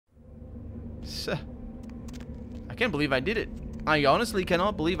I can't believe I did it. I honestly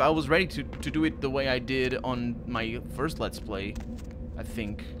cannot believe I was ready to do it the way I did on my first Let's Play, I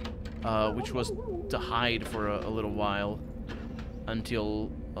think. Which was to hide for a little while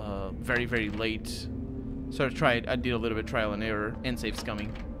until very, very late. So I did a little bit of trial and error, and save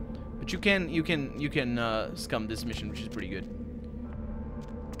scumming. But you can scum this mission, which is pretty good.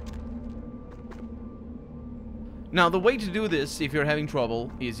 Now, the way to do this, if you're having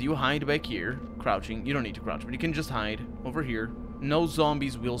trouble, is you hide back here, crouching. You don't need to crouch, but you can just hide over here. No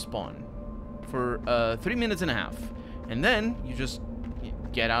zombies will spawn for 3 minutes and a half. And then you just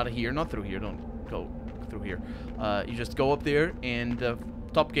get out of here. Not through here, don't go through here. You just go up there, and the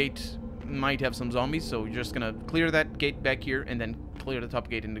top gate might have some zombies, so you're just gonna clear that gate back here, and then clear the top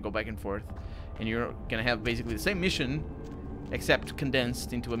gate and go back and forth. And you're gonna have basically the same mission, except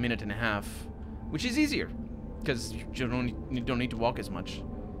condensed into a minute and a half, which is easier. Because you don't need to walk as much.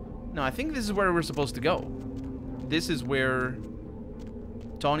 Now, I think this is where we're supposed to go. This is where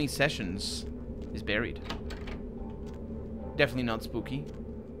Tawny Sessions is buried. Definitely not spooky.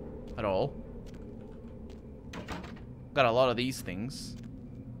 At all. Got a lot of these things.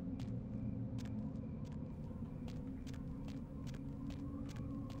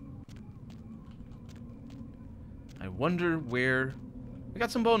 I wonder where... We got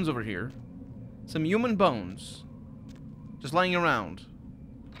some bones over here. Some human bones. Just lying around.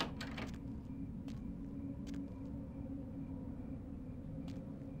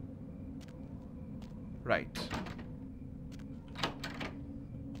 Right.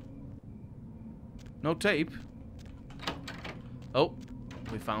 No tape. Oh,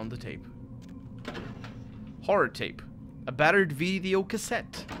 we found the tape. Horror tape. A battered video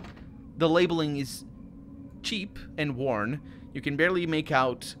cassette. The labeling is cheap and worn. You can barely make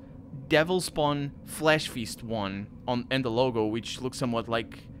out Devil Spawn Flash Feast 1 and the logo, which looks somewhat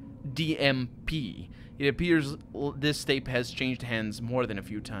like DMP. It appears this tape has changed hands more than a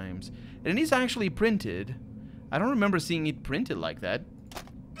few times. And it is actually printed. I don't remember seeing it printed like that.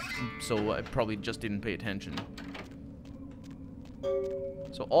 So I probably just didn't pay attention.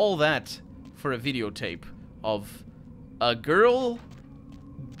 So all that for a videotape of a girl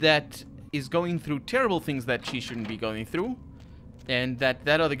that is going through terrible things that she shouldn't be going through. And that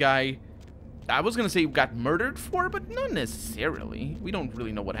other guy, I was gonna say got murdered for, but not necessarily. We don't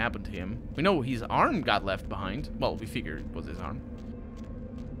really know what happened to him. We know his arm got left behind. Well, we figured it was his arm.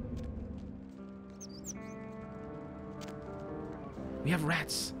 We have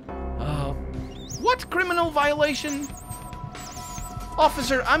rats. What criminal violation?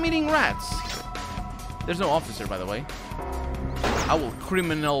 Officer, I'm eating rats. There's no officer, by the way. I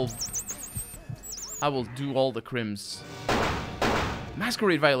will do all the crims.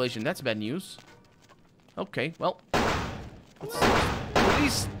 Masquerade violation, that's bad news. Okay, well.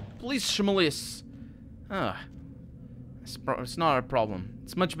 Police shmolis. It's not a problem.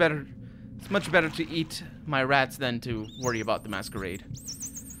 It's much better to eat my rats than to worry about the masquerade.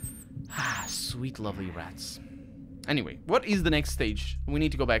 Ah, sweet, lovely rats. Anyway, what is the next stage? We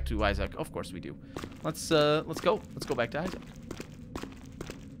need to go back to Isaac. Of course we do. Let's go. Let's go back to Isaac.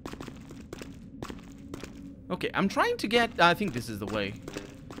 Okay, I'm trying to get... I think this is the way.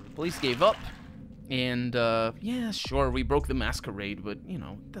 Police gave up. And, yeah, sure, we broke the masquerade, but, you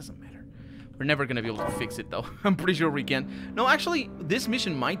know, it doesn't matter. We're never gonna be able to fix it, though. I'm pretty sure we can. No, actually, this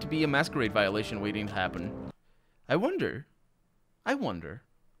mission might be a masquerade violation waiting to happen. I wonder. I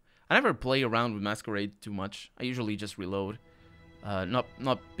never play around with masquerade too much. I usually just reload. Not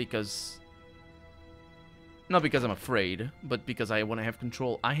because I'm afraid, but because I want to have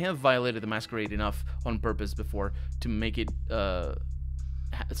control. I have violated the masquerade enough on purpose before to make it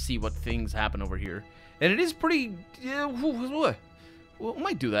see what things happen over here. And it is pretty... we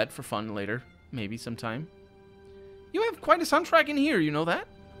might do that for fun later. Maybe sometime. You have quite a soundtrack in here, you know that?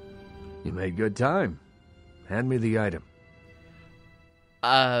 You made good time. Hand me the item.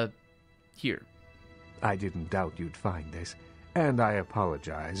 Here. I didn't doubt you'd find this, and I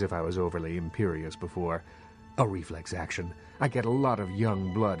apologize if I was overly imperious before. A reflex action. I get a lot of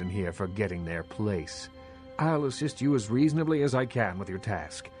young blood in here forgetting their place. I'll assist you as reasonably as I can with your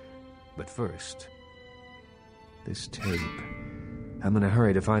task. But first, this tape. I'm in a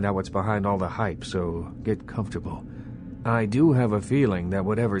hurry to find out what's behind all the hype, so get comfortable. I do have a feeling that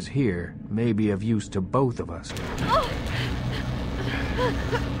whatever's here may be of use to both of us.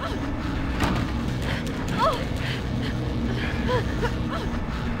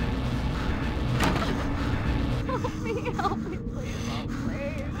 Help me, please. Oh,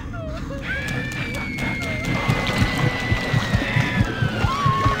 please.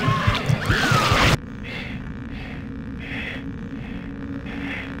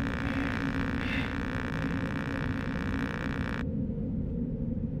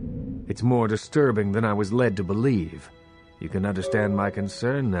 It's more disturbing than I was led to believe. You can understand my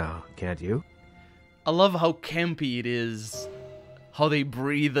concern now, can't you? I love how campy it is. How they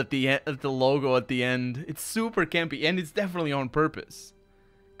breathe at the logo at the end. It's super campy, and it's definitely on purpose.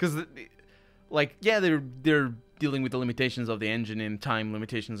 Because, like, yeah, they're dealing with the limitations of the engine and time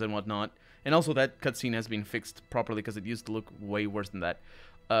limitations and whatnot. And also that cutscene has been fixed properly because it used to look way worse than that.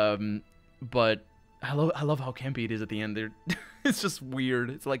 But I love how campy it is at the end. It's just weird.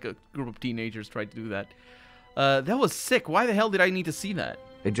 It's like a group of teenagers tried to do that. That was sick. Why the hell did I need to see that?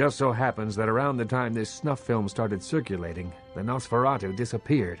 It just so happens that around the time this snuff film started circulating, the Nosferatu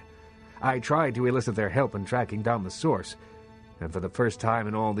disappeared. I tried to elicit their help in tracking down the source, and for the first time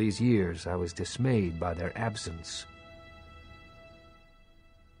in all these years, I was dismayed by their absence.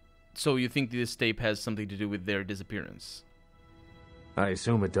 So you think this tape has something to do with their disappearance? I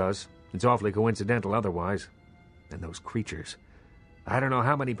assume it does. It's awfully coincidental otherwise. And those creatures. I don't know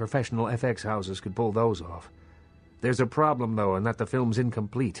how many professional FX houses could pull those off. There's a problem, though, in that the film's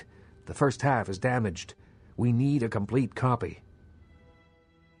incomplete. The first half is damaged. We need a complete copy.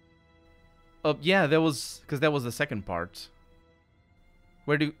 Yeah, because that was the second part.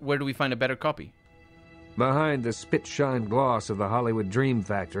 Where do we find a better copy? Behind the spit-shine gloss of the Hollywood Dream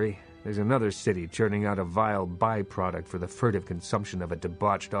Factory, there's another city churning out a vile byproduct for the furtive consumption of a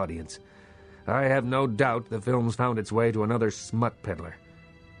debauched audience. I have no doubt the film's found its way to another smut peddler.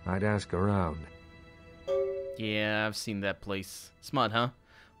 I'd ask around. Yeah, I've seen that place. Smut, huh?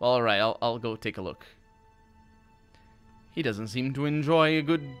 Well, alright, I'll go take a look. He doesn't seem to enjoy a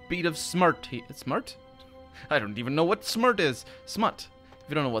good beat of smart. Smart? I don't even know what smart is. Smut. If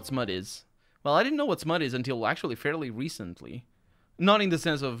you don't know what smut is. Well, I didn't know what smut is until actually fairly recently. Not in the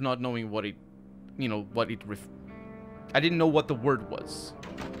sense of not knowing what it... I didn't know what the word was.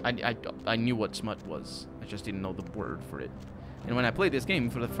 I knew what smut was. I just didn't know the word for it. And when I played this game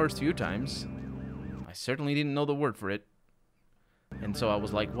for the first few times, I certainly didn't know the word for it. And so I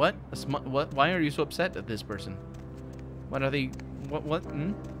was like, what? A smut? What? Why are you so upset at this person? What are they... What?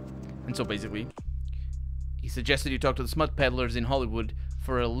 Hmm? And so basically, he suggested you talk to the smut peddlers in Hollywood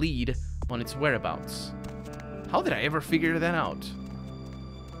for a lead on its whereabouts. How did I ever figure that out?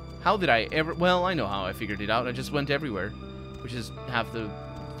 How did I ever... Well, I know how I figured it out. I just went everywhere, which is half the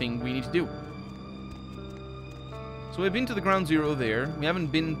thing we need to do. So we've been to the ground zero there. We haven't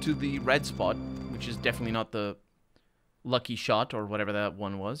been to the red spot, which is definitely not the lucky shot or whatever that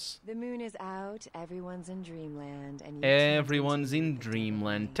one was. The moon is out, everyone's in dreamland, and everyone's in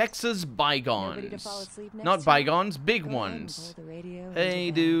dreamland. Texas bygones. Not bygones, big ones. Hey,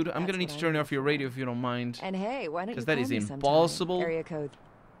 dude, I'm gonna need to turn off your radio if you don't mind. And hey, why don't you because that call is me impossible. sometime? Area code.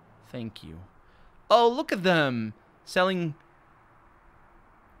 Thank you. Oh, look at them selling.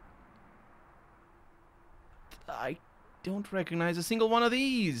 I don't recognize a single one of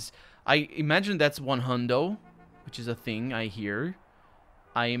these. I imagine that's one hundo, which is a thing I hear.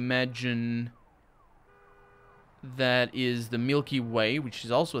 I imagine that is the Milky Way, which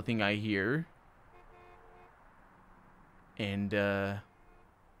is also a thing I hear. And,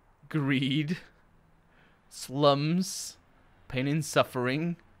 greed, slums, pain and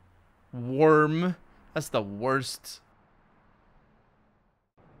suffering, worm. That's the worst.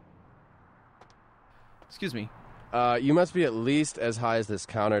 Excuse me. You must be at least as high as this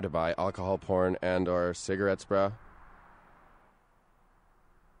counter to buy alcohol, porn, and or cigarettes, bro.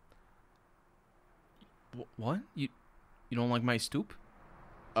 What? You don't like my stoop?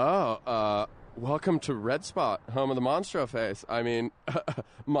 Oh, welcome to Red Spot, home of the Monstro face. I mean,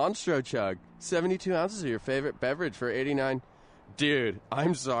 Monstro Chug. 72 ounces of your favorite beverage for 89. Dude,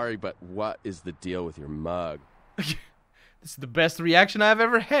 I'm sorry, but what is the deal with your mug? This is the best reaction I've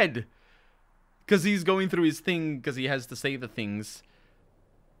ever had. Because he's going through his thing, because he has to say the things.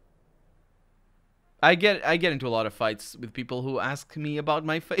 I get into a lot of fights with people who ask me about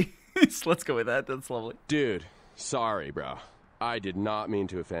my face. Let's go with that. That's lovely. Dude, sorry, bro. I did not mean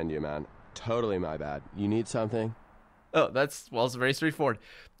to offend you, man. Totally my bad. You need something? Oh, it's very straightforward.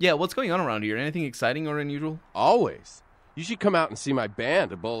 Yeah, what's going on around here? Anything exciting or unusual? Always. You should come out and see my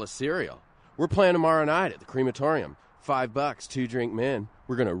band, A Bowl of Cereal. We're playing tomorrow night at the crematorium. $5, 2-drink min.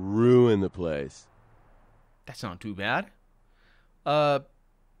 We're gonna ruin the place. That's not too bad.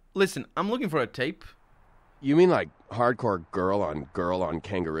 Listen, I'm looking for a tape. You mean like hardcore girl on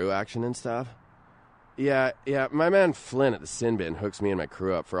kangaroo action and stuff? Yeah, my man Flynn at the Sin Bin hooks me and my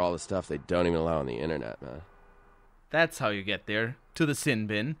crew up for all the stuff they don't even allow on the internet, man. That's how you get there, to the Sin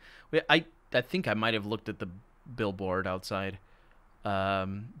Bin. I think I might have looked at the billboard outside.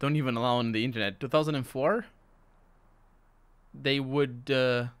 Don't even allow on the internet. 2004? They would,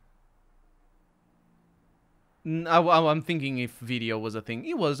 I'm thinking if video was a thing.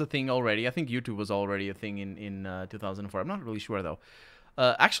 It was a thing already. I think YouTube was already a thing in 2004. I'm not really sure, though.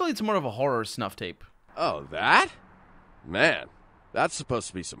 Actually, it's more of a horror snuff tape. Oh, that? Man, that's supposed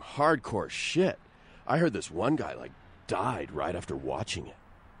to be some hardcore shit. I heard this one guy, like, died right after watching it.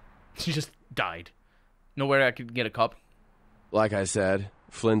 She just died. Nowhere I could get a copy? Like I said,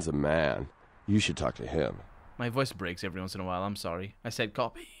 Flynn's a man. You should talk to him. My voice breaks every once in a while. I'm sorry. I said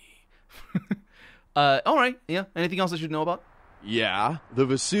copy. Alright, yeah. Anything else I should know about? Yeah, the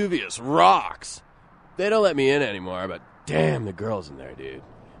Vesuvius rocks. They don't let me in anymore, but damn, the girls in there, dude.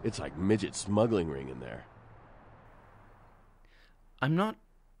 It's like midget smuggling ring in there. I'm not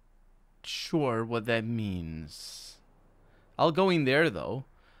sure what that means. I'll go in there, though.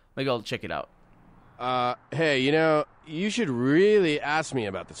 Maybe I'll check it out. Hey, you know, you should really ask me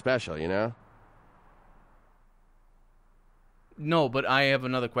about the special, you know? No, but I have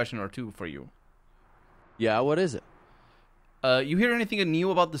another question or two for you. Yeah, what is it? You hear anything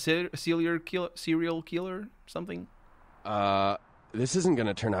new about the serial killer? Something? This isn't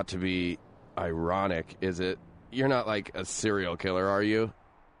gonna turn out to be ironic, is it? You're not like a serial killer, are you?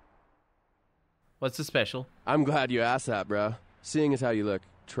 What's the special? I'm glad you asked that, bro. Seeing as how you look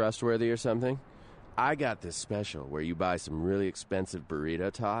trustworthy or something, I got this special where you buy some really expensive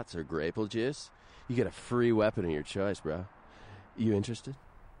burrito tots or grapefruit juice. You get a free weapon of your choice, bro. You interested?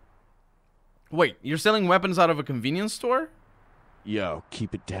 Wait, you're selling weapons out of a convenience store? Yo,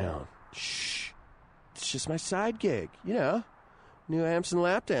 keep it down. Shh. It's just my side gig, you know? New amps and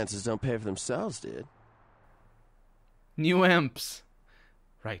lap dances don't pay for themselves, dude. New amps.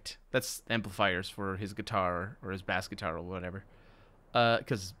 Right. That's amplifiers for his guitar or his bass guitar or whatever.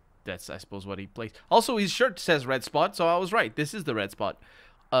 Because that's, I suppose, what he plays. Also, his shirt says Red Spot, so I was right. This is the Red Spot.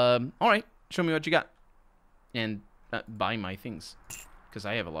 Alright, show me what you got. And buy my things. Because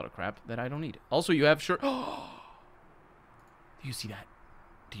I have a lot of crap that I don't need. Also, you have shirt... Oh! Do you see that?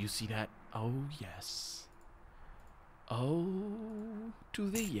 Do you see that? Oh, yes. Oh, to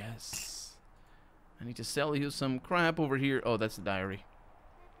the yes. I need to sell you some crap over here. Oh, that's the diary.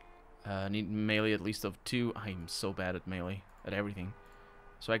 I need melee at least of 2. I'm so bad at melee. At everything.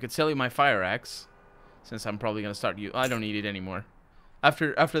 So I could sell you my fire axe. Since I'm probably going to start you. I don't need it anymore.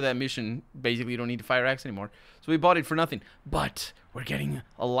 After that mission, basically you don't need a fire axe anymore. So we bought it for nothing. But we're getting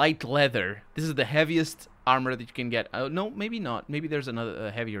a light leather. This is the heaviest armor that you can get. No, maybe not. Maybe there's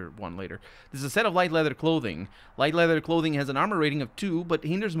another heavier one later. This is a set of light leather clothing. Light leather clothing has an armor rating of 2, but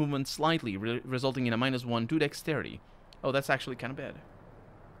hinders movement slightly, resulting in a -1 to dexterity. Oh, that's actually kind of bad.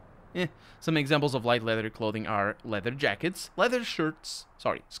 Some examples of light leather clothing are leather jackets, leather skirts,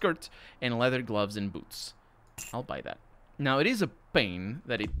 and leather gloves and boots. I'll buy that. Now, it is a pain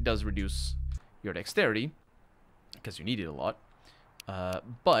that it does reduce your dexterity, because you need it a lot.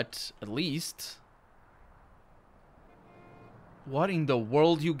 But, at least... What in the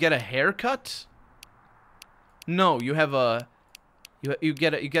world? You get a haircut? No, you have a... You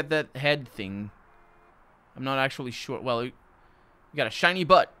get that head thing. I'm not actually sure. Well, you got a shiny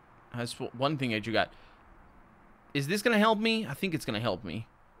butt. That's one thing that you got. Is this going to help me? I think it's going to help me.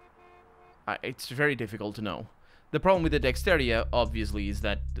 It's very difficult to know. The problem with the dexterity, obviously, is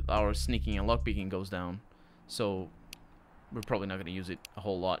that our sneaking and lockpicking goes down. So, we're probably not going to use it a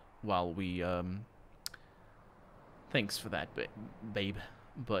whole lot while we... Thanks for that, babe.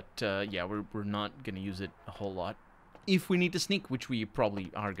 But, yeah, we're not going to use it a whole lot. If we need to sneak, which we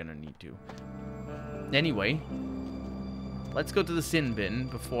probably are going to need to. Anyway, let's go to the sin bin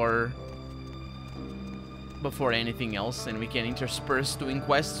before anything else, and we can intersperse doing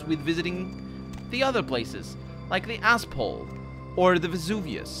quests with visiting the other places, like the Asphole or the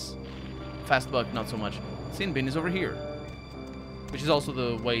Vesuvius. Fastbuck, not so much. Sin bin is over here, which is also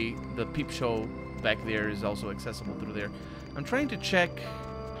the way the peep show back there is also accessible through there. I'm trying to check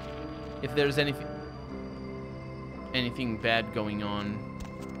if there's anything bad going on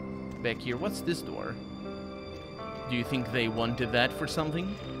back here. What's this door? Do you think they wanted that for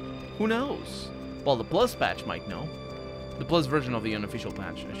something? Who knows? Well, the Plus patch might know. The Plus version of the unofficial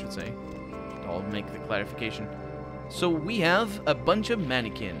patch, I should say. I'll make the clarification. So we have a bunch of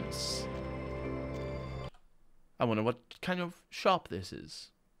mannequins. I wonder what kind of shop this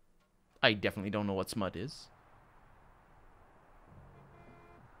is. I definitely don't know what smut is.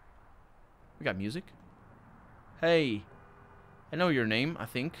 We got music. Hey. I know your name, I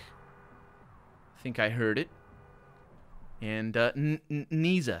think. I think I heard it. And,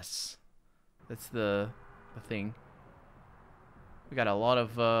 Nizas. That's the thing. We got a lot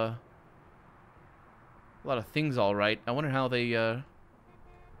of things, all right. I wonder how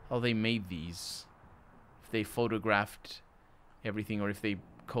they made these. If they photographed everything or if they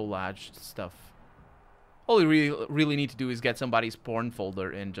collaged stuff. All you really need to do is get somebody's porn folder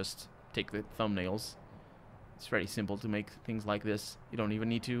and just take the thumbnails. It's very simple to make things like this. You don't even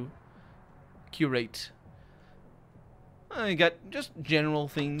need to curate. You got just general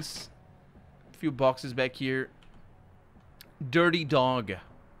things. A few boxes back here. Dirty dog.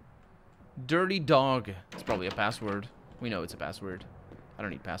 Dirty dog. It's probably a password. We know it's a password. I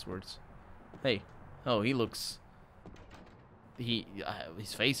don't need passwords. Hey. Oh, he looks...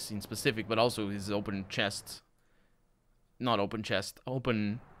 his face in specific, but also his open chest. Not open chest.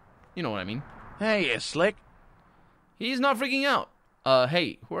 Open... You know what I mean. Hey, you slick. He's not freaking out.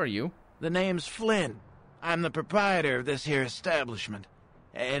 Hey, who are you? The name's Flynn. I'm the proprietor of this here establishment.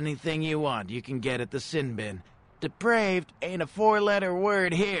 Anything you want, you can get at the sin bin. Depraved ain't a 4-letter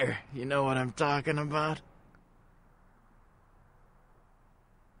word here. You know what I'm talking about?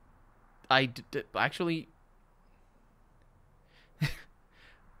 Actually...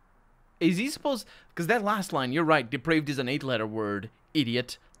 Is he supposed... Because that last line, you're right, depraved is an 8-letter word,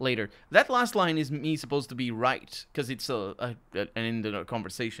 idiot, later. That last line is me supposed to be right, because it's an end of a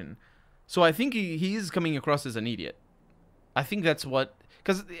conversation. So I think he is coming across as an idiot. I think that's what...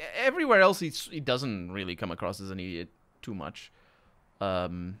 Because everywhere else he doesn't really come across as an idiot too much.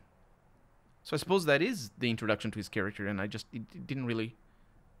 So I suppose that is the introduction to his character, and it didn't really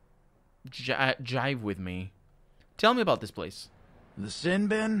jive with me. Tell me about this place. The sin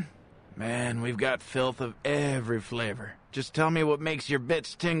bin? Man, we've got filth of every flavor. Just tell me what makes your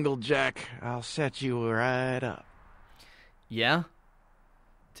bits tingle, Jack. I'll set you right up. Yeah?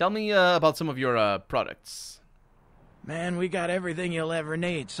 Tell me about some of your products. Man, we got everything you'll ever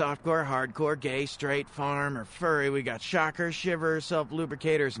need. Softcore, hardcore, gay, straight, farm, or furry. We got shockers, shivers,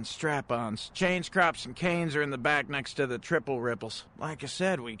 self-lubricators, and strap-ons. Chains, crops, and canes are in the back next to the triple ripples. Like I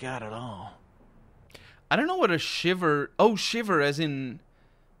said, we got it all. I don't know what a shiver... Oh, shiver as in...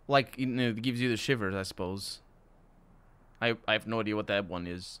 Like, you know, it gives you the shivers, I suppose. I have no idea what that one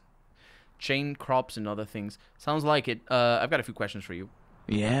is. Chain, crops, and other things. Sounds like it. I've got a few questions for you.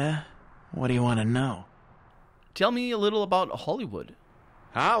 Yeah? What do you want to know? Tell me a little about Hollywood.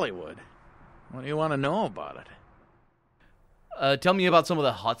 Hollywood? What do you want to know about it? Tell me about some of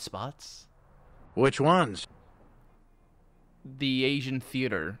the hot spots. Which ones? The Asian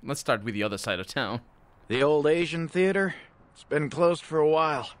theater. Let's start with the other side of town. The old Asian theater? It's been closed for a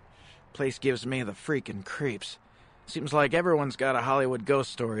while. Place gives me the freaking creeps. Seems like everyone's got a Hollywood ghost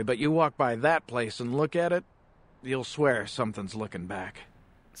story, but you walk by that place and look at it, you'll swear something's looking back.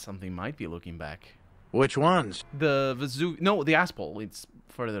 Something might be looking back. Which ones? The No, the Asphole. It's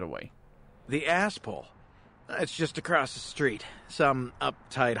further away. The Asphole? It's just across the street. Some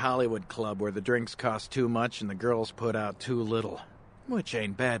uptight Hollywood club where the drinks cost too much and the girls put out too little. Which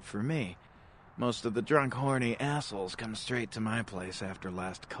ain't bad for me. Most of the drunk, horny assholes come straight to my place after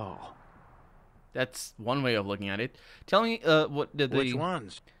last call. That's one way of looking at it. Tell me, Which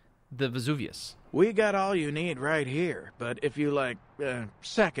ones? The Vesuvius. We got all you need right here, but if you like,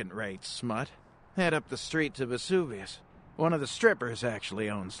 second-rate smut, head up the street to Vesuvius. One of the strippers actually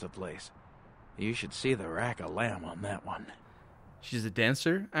owns the place. You should see the rack of lamb on that one. She's a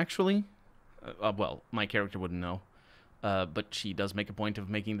dancer, actually? Well, my character wouldn't know. But she does make a point of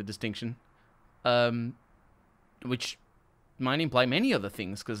making the distinction. Which might imply many other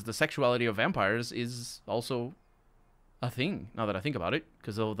things, because the sexuality of vampires is also a thing, now that I think about it,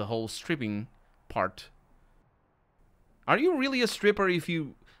 because of the whole stripping part. Are you really a stripper if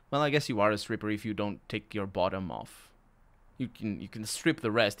you... Well, I guess you are a stripper if you don't take your bottom off. You can strip the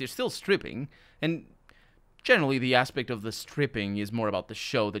rest. You're still stripping, and generally the aspect of the stripping is more about the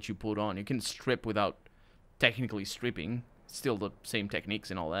show that you put on. You can strip without technically stripping. Still the same techniques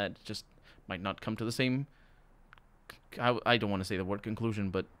and all that, just might not come to the same... I don't want to say the word conclusion,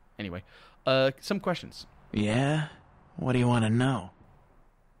 but anyway. Some questions. Yeah? What do you want to know?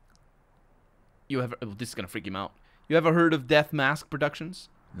 This is going to freak him out. You ever heard of Death Mask Productions?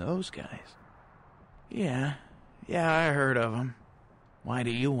 Those guys? Yeah, I heard of them. Why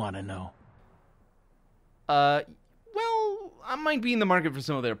do you want to know? Well, I might be in the market for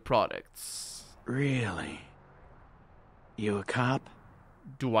some of their products. Really? You a cop?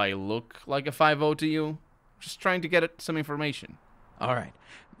 Do I look like a 5-0 to you? Just trying to get some information. All right,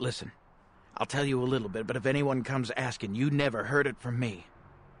 listen. I'll tell you a little bit, but if anyone comes asking, you never heard it from me.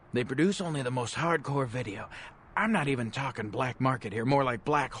 They produce only the most hardcore video. I'm not even talking black market here, more like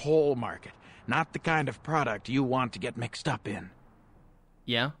black hole market. Not the kind of product you want to get mixed up in.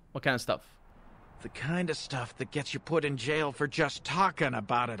 Yeah? What kind of stuff? The kind of stuff that gets you put in jail for just talking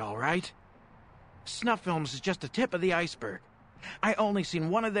about it, all right? Snuff films is just the tip of the iceberg. I only seen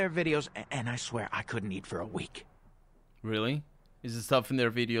one of their videos, and I swear I couldn't eat for a week. Really? Is the stuff in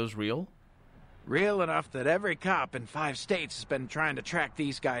their videos real? Real enough that every cop in 5 states has been trying to track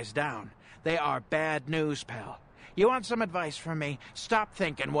these guys down. They are bad news, pal. You want some advice from me? Stop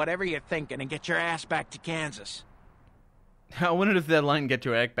thinking whatever you're thinking and get your ass back to Kansas. I wondered if that line "get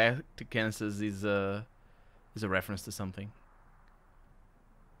your act back to Kansas" is a reference to something.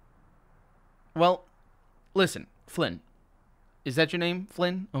 Well, listen, Flynn. Is that your name,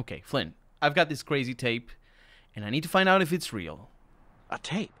 Flynn? Okay, Flynn. I've got this crazy tape, and I need to find out if it's real. A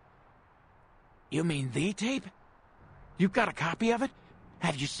tape? You mean the tape? You've got a copy of it?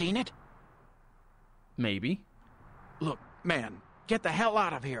 Have you seen it? Maybe. Look, man, get the hell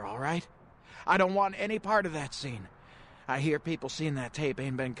out of here, all right? I don't want any part of that scene. I hear people seeing that tape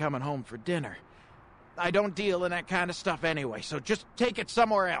ain't been coming home for dinner. I don't deal in that kind of stuff anyway, so just take it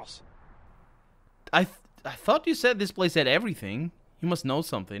somewhere else. I thought you said this place had everything. You must know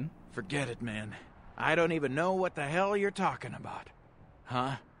something. Forget it, man. I don't even know what the hell you're talking about.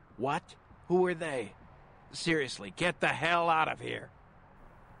 Huh? What? Who are they? Seriously, get the hell out of here.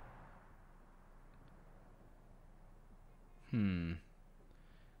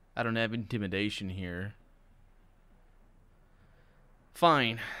 I don't have intimidation here.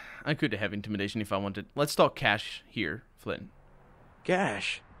 Fine. I could have intimidation if I wanted. Let's talk cash here, Flynn.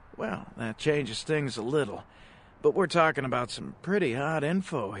 Cash? Well, that changes things a little. But we're talking about some pretty hot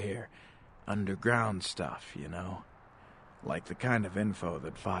info here. Underground stuff, you know. Like the kind of info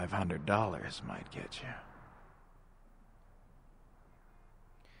that $500 might get you.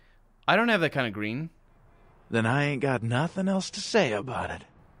 I don't have that kind of green. Then I ain't got nothing else to say about it.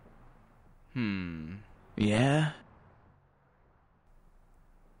 Yeah?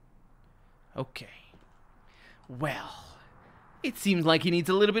 Okay. Well, it seems like he needs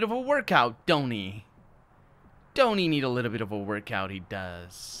a little bit of a workout, don't he? Don't he need a little bit of a workout? He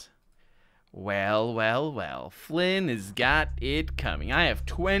does. Well, well, well. Flynn has got it coming. I have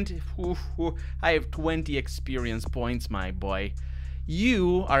 20 experience points, my boy.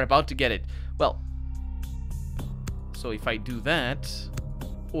 You are about to get it. Well, so if I do that,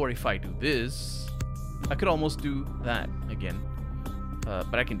 or if I do this, I could almost do that again.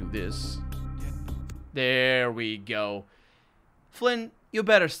 But I can do this. There we go. Flynn, you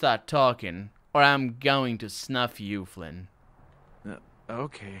better start talking, or I'm going to snuff you, Flynn.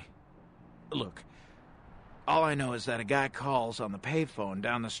 Okay. Look, all I know is that a guy calls on the payphone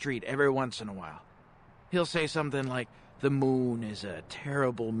down the street every once in a while. He'll say something like, the moon is a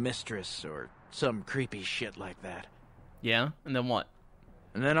terrible mistress, or some creepy shit like that. Yeah? And then what?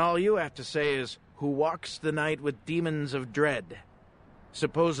 And then all you have to say is, who walks the night with demons of dread.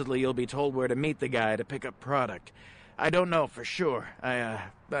 Supposedly you'll be told where to meet the guy to pick up product. I don't know for sure. I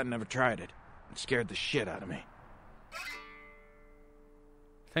never tried it. It scared the shit out of me.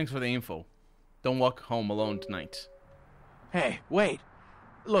 Thanks for the info. Don't walk home alone tonight. Hey, wait.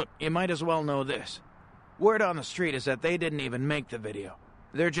 Look, you might as well know this. Word on the street is that they didn't even make the video.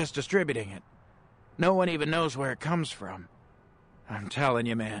 They're just distributing it. No one even knows where it comes from. I'm telling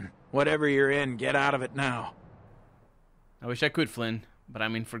you, man. Whatever you're in, get out of it now. I wish I could, Flynn, but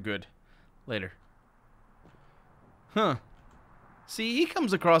I'm in for good. Later. Huh. See, he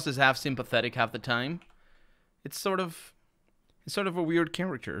comes across as half sympathetic half the time. It's sort of a weird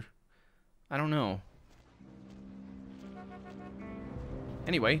character. I don't know.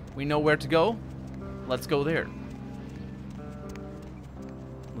 Anyway, we know where to go. Let's go there.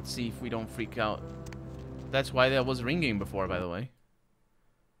 Let's see if we don't freak out. That's why that was ringing before, by the way.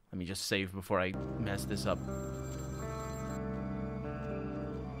 Let me just save before I mess this up.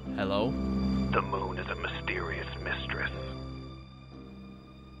 Hello? The moon is a mysterious mistress.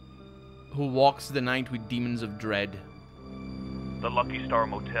 Who walks the night with demons of dread. The Lucky Star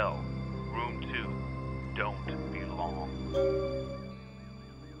Motel, room 2. Don't be long.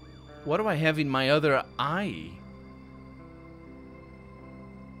 What do I have in my other eye?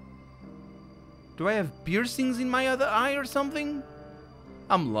 Do I have piercings in my other eye or something?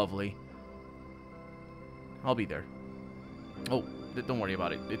 I'm lovely. I'll be there. Oh, don't worry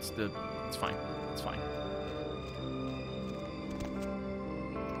about it. It's fine. It's fine.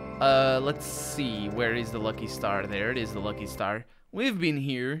 Let's see. Where is the Lucky Star? There it is, the Lucky Star. We've been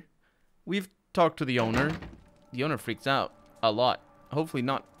here. We've talked to the owner. The owner freaks out a lot. Hopefully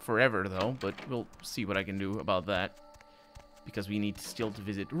not forever, though, but we'll see what I can do about that. Because we need still to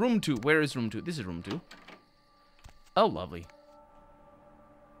visit room 2. Where is room 2? This is room 2. Oh, lovely.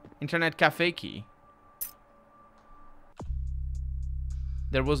 Internet cafe key.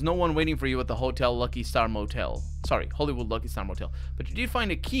 There was no one waiting for you at the Hotel Lucky Star Motel. Sorry, Hollywood Lucky Star Motel. But you did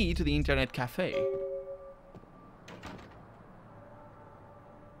find a key to the internet cafe.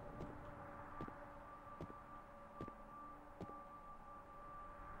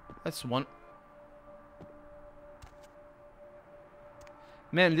 That's one.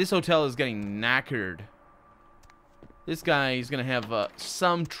 Man, this hotel is getting knackered. This guy is gonna have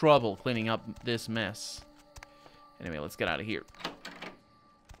some trouble cleaning up this mess. Anyway, let's get out of here.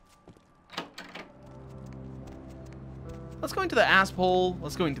 Let's go into the asshole.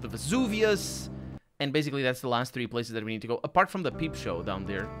 Let's go into the Vesuvius. And basically, that's the last 3 places that we need to go. Apart from the peep show down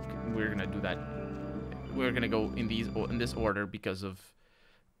there. We're gonna do that. We're gonna go in this order because of...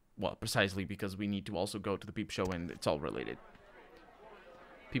 Well, precisely because we need to also go to the peep show and it's all related.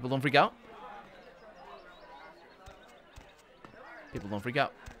 People don't freak out. People don't freak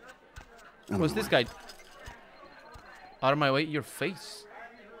out. What's this guy? Out of my way, your face.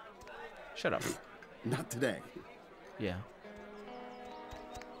 Shut up. Not today. Yeah.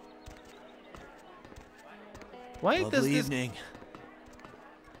 Why does this...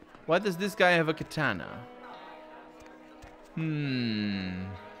 Why does this guy have a katana?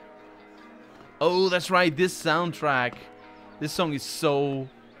 Oh, that's right. This soundtrack. This song is so...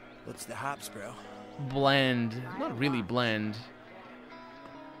 What's the hops, bro? Bland. Not really bland.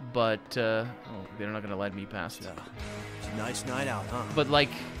 But, oh, they're not gonna let me past. Yeah. It's a nice night out, huh? But,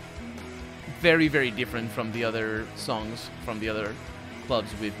 like, very, very different from the other songs from the other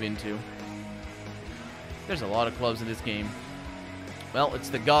clubs we've been to. There's a lot of clubs in this game. Well, it's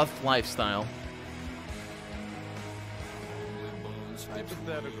the goth lifestyle.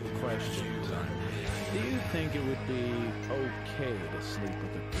 Hypothetical question, son. Do you think it would be okay to sleep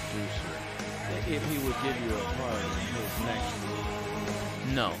with the producer if he would give you a part in his next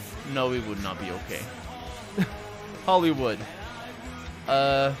movie? No. No, it would not be okay. Hollywood.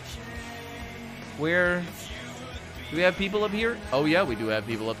 Where... Do we have people up here? Oh, yeah, we do have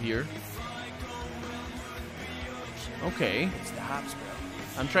people up here. Okay. It's the hops, bro.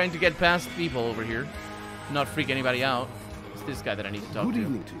 I'm trying to get past people over here. Not freak anybody out. It's this guy that I need to talk to. Good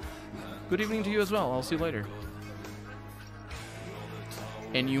evening to you. Good evening to you as well. I'll see you later.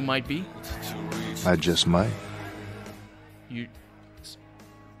 And you might be? I just might. You...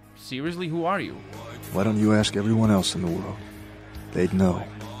 Seriously, who are you? Why don't you ask everyone else in the world? They'd know.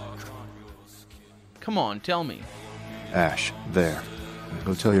 Come on, tell me. Ash, there.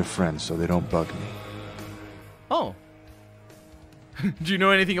 Go tell your friends so they don't bug me. Oh. Do you know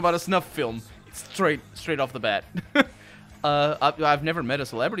anything about a snuff film? Straight off the bat. I've never met a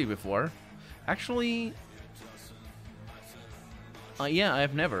celebrity before. Actually... yeah, I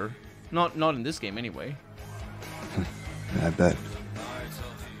have never. Not in this game, anyway. I bet.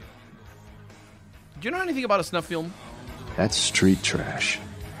 Do you know anything about a snuff film? That's street trash.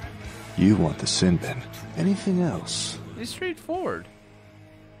 You want the sin bin. Anything else? It's straightforward.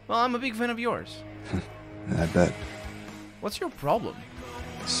 Well, I'm a big fan of yours. I bet. What's your problem?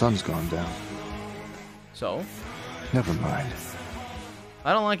 The sun's gone down. So? Never mind.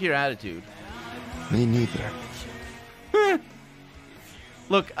 I don't like your attitude. Me neither.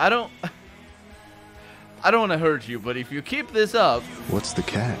 Look, I don't want to hurt you, but if you keep this up... What's the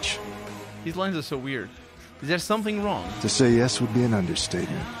catch? These lines are so weird. Is there something wrong? To say yes would be an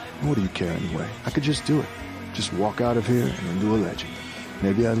understatement. What do you care anyway? I could just do it. Just walk out of here and into a legend.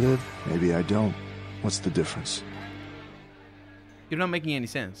 Maybe I live, maybe I don't. What's the difference? You're not making any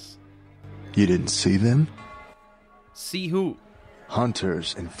sense. You didn't see them? See who?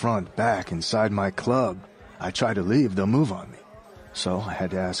 Hunters in front, back, inside my club. I try to leave, they'll move on me. So I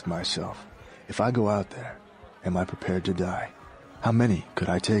had to ask myself, if I go out there, am I prepared to die? How many could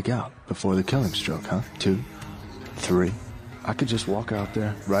I take out before the killing stroke, huh? 2? 3? I could just walk out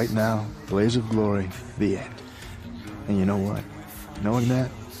there, right now, blaze of glory, the end. And you know what? Knowing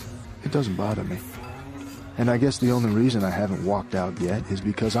that, it doesn't bother me. And I guess the only reason I haven't walked out yet is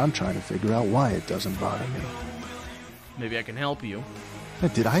because I'm trying to figure out why it doesn't bother me. Maybe I can help you.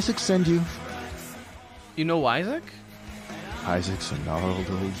 Did Isaac send you? You know Isaac? Isaac's a gnarled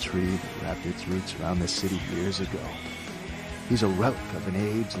old tree that wrapped its roots around this city years ago. He's a relic of an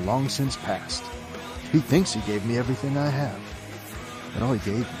age long since past. He thinks he gave me everything I have. But all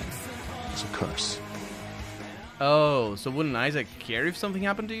he gave me was a curse. Oh, so wouldn't Isaac care if something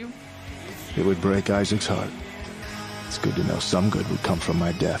happened to you? It would break Isaac's heart. It's good to know some good would come from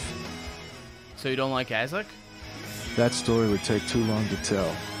my death. So you don't like Isaac? That story would take too long to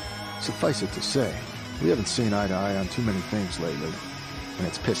tell. Suffice it to say, we haven't seen eye to eye on too many things lately, and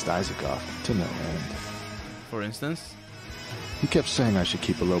it's pissed Isaac off to no end. For instance? He kept saying I should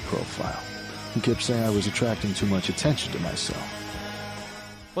keep a low profile. He kept saying I was attracting too much attention to myself.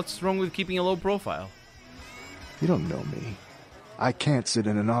 What's wrong with keeping a low profile? You don't know me. I can't sit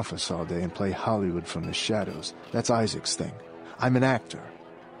in an office all day and play Hollywood from the shadows. That's Isaac's thing. I'm an actor.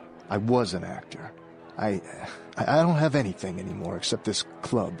 I was an actor. I don't have anything anymore except this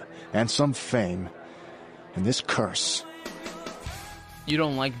club and some fame and this curse. You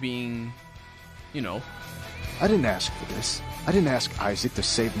don't like being, you know... I didn't ask for this. I didn't ask Isaac to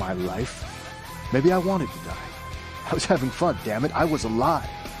save my life. Maybe I wanted to die. I was having fun, damn it. I was alive.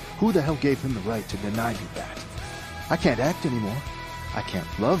 Who the hell gave him the right to deny me that? I can't act anymore. I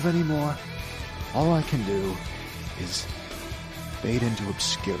can't love anymore. All I can do is fade into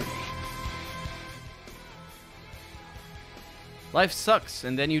obscurity. Life sucks,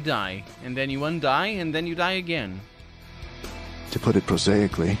 and then you die. And then you undie, and then you die again. To put it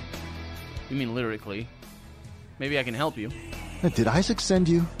prosaically. You mean lyrically. Maybe I can help you. Did Isaac send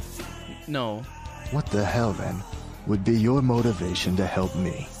you? No. What the hell, then, would be your motivation to help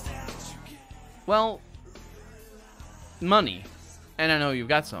me? Well, money. And I know you've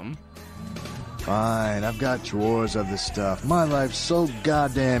got some. Fine, I've got drawers of the stuff. My life's so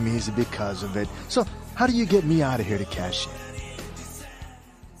goddamn easy because of it. So, how do you get me out of here to cash in?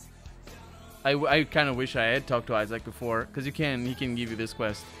 I kind of wish I had talked to Isaac before, because he can give you this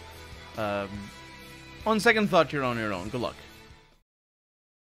quest. On second thought, you're on your own. Good luck.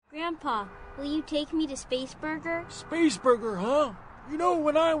 Grandpa, will you take me to Space Burger? Space Burger, huh? You know,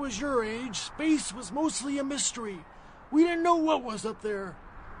 when I was your age, space was mostly a mystery. We didn't know what was up there.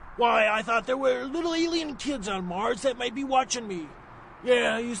 Why, I thought there were little alien kids on Mars that might be watching me.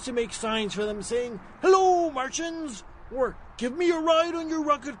 Yeah, I used to make signs for them saying, "Hello, Martians," or "Give me a ride on your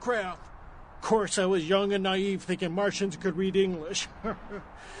rocket craft." Of course, I was young and naive, thinking Martians could read English.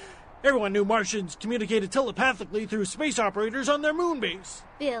 Everyone knew Martians communicated telepathically through space operators on their moon base.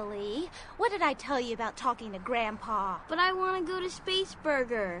 Billy, what did I tell you about talking to Grandpa? But I want to go to Space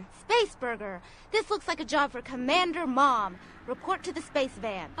Burger. Space Burger. This looks like a job for Commander Mom. Report to the space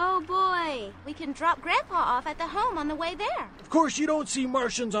van. Oh, boy. We can drop Grandpa off at the home on the way there. Of course, you don't see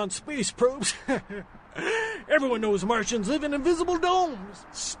Martians on space probes. Everyone knows Martians live in invisible domes.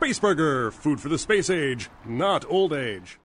 Space Burger, food for the space age, not old age.